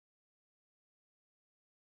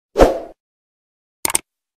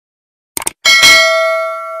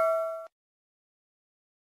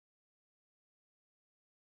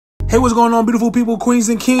Hey, what's going on, beautiful people, queens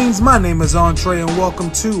and kings? My name is Deondre and welcome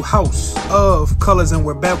to House of Colors, and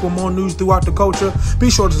we're back with more news throughout the culture. Be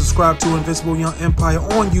sure to subscribe to Invincible Young Empire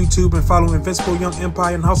on YouTube and follow Invincible Young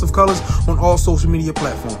Empire and House of Colors on all social media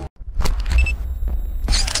platforms.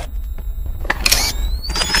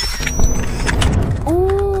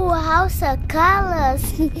 Ooh, House of Colors.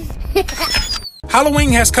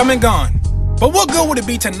 Halloween has come and gone, but what good would it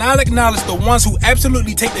be to not acknowledge the ones who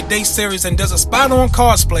absolutely take the day serious and does a spot-on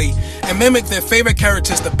cosplay and mimic their favorite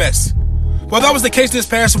characters the best? Well, that was the case this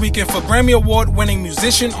past weekend for Grammy Award-winning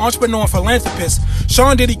musician, entrepreneur, and philanthropist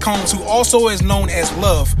Sean Diddy Combs, who also is known as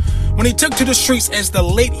Love, when he took to the streets as the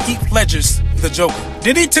late Heath Ledger's The Joker.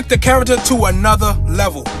 Diddy took the character to another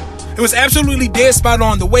level. It was absolutely dead spot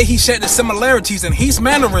on the way he shared the similarities in Heath's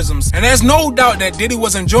mannerisms, and there's no doubt that Diddy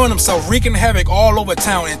was enjoying himself wreaking havoc all over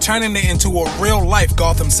town and turning it into a real-life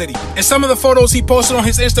Gotham City. In some of the photos he posted on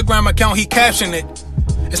his Instagram account, he captioned it,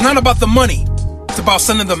 "It's not about the money, it's about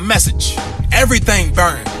sending the message. Everything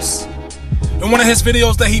burns." In one of his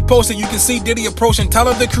videos that he posted, you can see Diddy approaching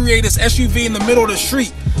Tyler the Creator's SUV in the middle of the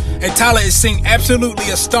street, and Tyler is seen absolutely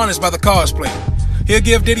astonished by the cosplay. He'll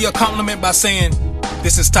give Diddy a compliment by saying,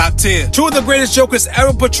 "This is top tier." Two of the greatest Jokers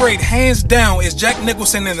ever portrayed, hands down, is Jack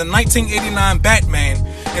Nicholson in the 1989 Batman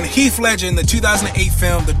and Heath Ledger in the 2008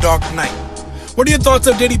 film The Dark Knight. What are your thoughts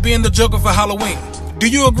of Diddy being the Joker for Halloween? Do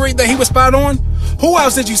you agree that he was spot on? Who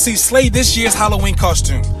else did you see slay this year's Halloween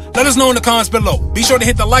costume? Let us know in the comments below. Be sure to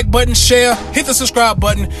hit the like button, share, hit the subscribe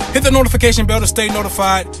button, hit the notification bell to stay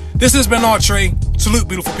notified. This has been Deondre. Salute,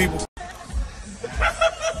 beautiful people.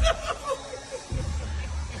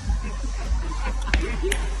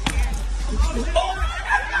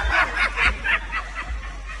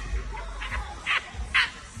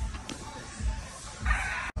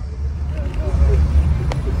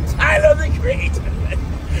 Tyler the Creator.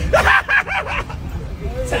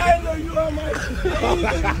 Tyler, you are my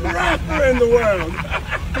favorite rapper in the world.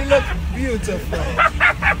 He looks beautiful.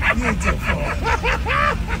 Beautiful.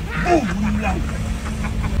 Oh, love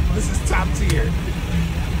it. This is top tier.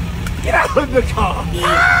 Get out of the car.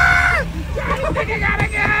 Tyler, look at that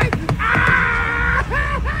again.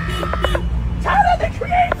 Tyler the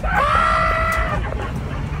Creator.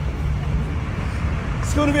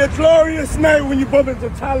 It's going to be a glorious night when you bump into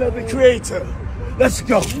Tyler the Creator. Let's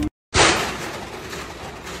go.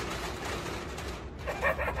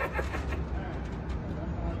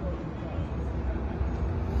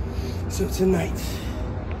 So tonight,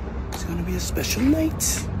 it's going to be a special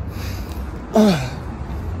night.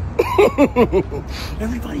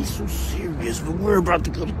 Everybody's so serious, but we're about to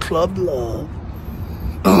go to Club Love.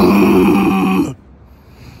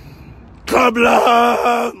 Club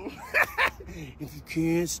Love! If you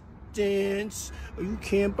can't dance or you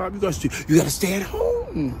can't pop, you gotta stay at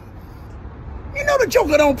home. You know the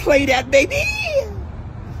Joker don't play that, baby.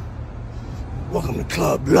 Welcome to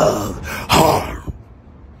Club Love. Hard.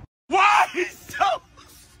 Why he's so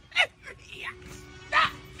serious?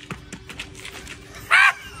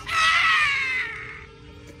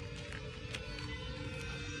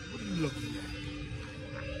 What are you looking at?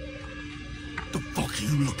 The fuck are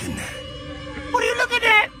you looking at? What are you looking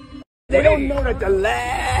at? They don't know that the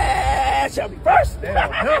last shall be first. They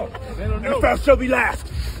don't know. They don't know. And the first shall be last.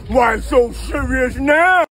 Why so serious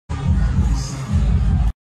now?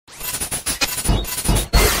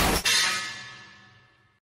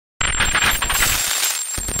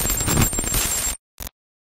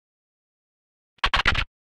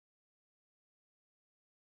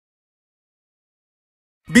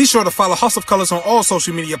 Be sure to follow House of Colors on all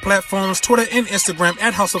social media platforms, Twitter and Instagram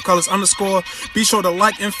at House of Colors _. Be sure to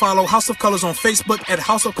like and follow House of Colors on Facebook at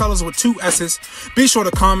House of Colors with 2 S's. Be sure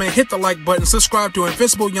to comment, hit the like button, subscribe to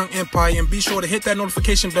Invincible Young Empire, and be sure to hit that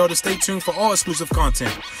notification bell to stay tuned for all exclusive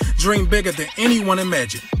content. Dream bigger than anyone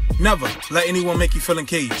imagined. Never let anyone make you feel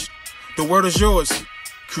encaged. The word is yours.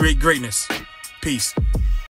 Create greatness. Peace.